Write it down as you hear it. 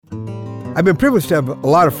I've been privileged to have a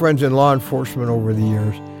lot of friends in law enforcement over the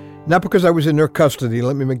years. Not because I was in their custody,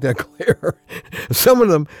 let me make that clear. Some of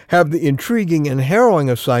them have the intriguing and harrowing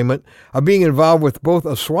assignment of being involved with both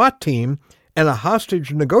a SWAT team and a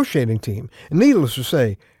hostage negotiating team. And needless to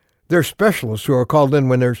say, they're specialists who are called in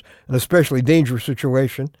when there's an especially dangerous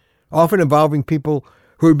situation, often involving people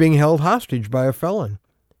who are being held hostage by a felon.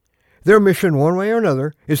 Their mission, one way or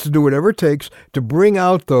another, is to do whatever it takes to bring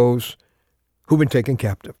out those who've been taken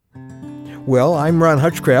captive. Well, I'm Ron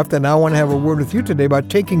Hutchcraft, and I want to have a word with you today about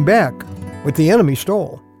taking back what the enemy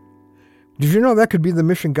stole. Did you know that could be the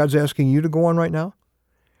mission God's asking you to go on right now?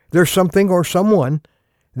 There's something or someone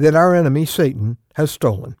that our enemy, Satan, has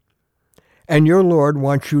stolen. And your Lord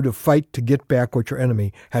wants you to fight to get back what your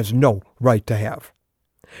enemy has no right to have.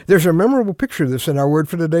 There's a memorable picture of this in our word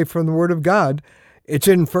for today from the Word of God. It's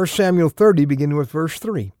in 1 Samuel 30, beginning with verse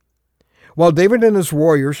 3. While David and his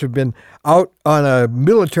warriors have been out on a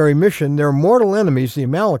military mission, their mortal enemies, the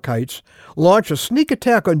Amalekites, launch a sneak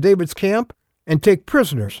attack on David's camp and take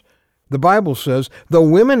prisoners, the Bible says, the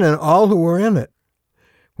women and all who were in it.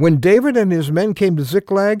 When David and his men came to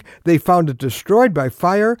Ziklag, they found it destroyed by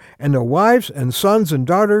fire and their wives and sons and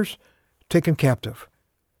daughters taken captive.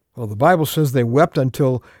 Well, the Bible says they wept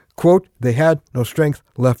until, quote, they had no strength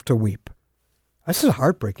left to weep. This is a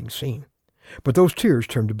heartbreaking scene, but those tears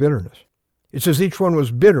turned to bitterness. It says each one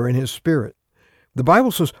was bitter in his spirit. The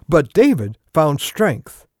Bible says, but David found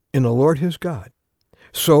strength in the Lord his God.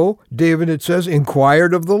 So David, it says,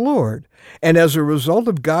 inquired of the Lord. And as a result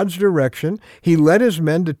of God's direction, he led his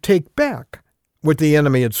men to take back what the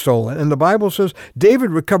enemy had stolen. And the Bible says David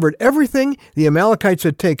recovered everything the Amalekites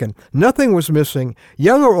had taken. Nothing was missing.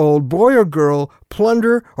 Young or old, boy or girl,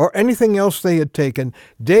 plunder, or anything else they had taken.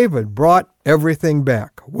 David brought everything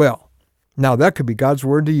back. Well, now that could be God's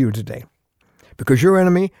word to you today. Because your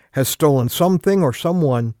enemy has stolen something or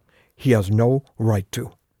someone he has no right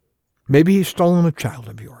to. Maybe he's stolen a child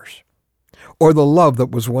of yours, or the love that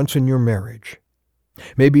was once in your marriage.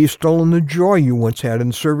 Maybe he's stolen the joy you once had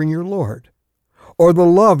in serving your Lord, or the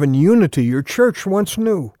love and unity your church once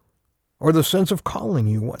knew, or the sense of calling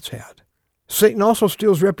you once had. Satan also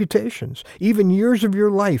steals reputations, even years of your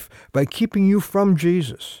life, by keeping you from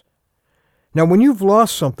Jesus. Now, when you've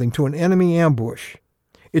lost something to an enemy ambush,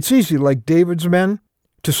 it's easy, like David's men,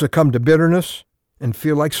 to succumb to bitterness and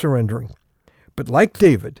feel like surrendering. But like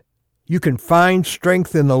David, you can find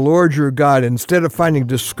strength in the Lord your God instead of finding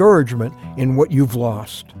discouragement in what you've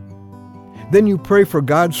lost. Then you pray for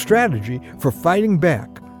God's strategy for fighting back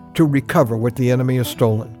to recover what the enemy has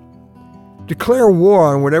stolen. Declare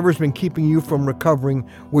war on whatever's been keeping you from recovering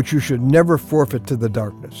what you should never forfeit to the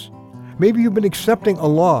darkness. Maybe you've been accepting a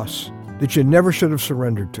loss that you never should have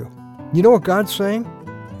surrendered to. You know what God's saying?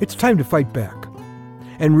 It's time to fight back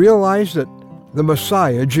and realize that the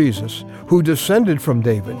Messiah, Jesus, who descended from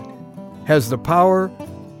David, has the power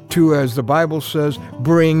to, as the Bible says,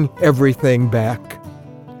 bring everything back.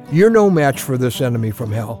 You're no match for this enemy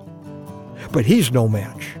from hell, but he's no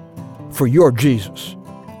match for your Jesus.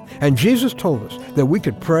 And Jesus told us that we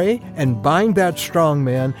could pray and bind that strong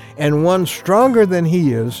man, and one stronger than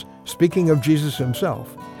he is, speaking of Jesus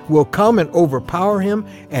himself, will come and overpower him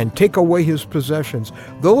and take away his possessions.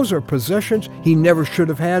 Those are possessions he never should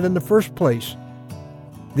have had in the first place.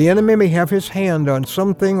 The enemy may have his hand on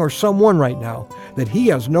something or someone right now that he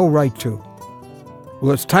has no right to.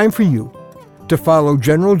 Well, it's time for you to follow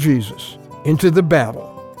General Jesus into the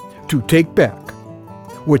battle to take back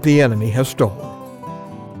what the enemy has stolen.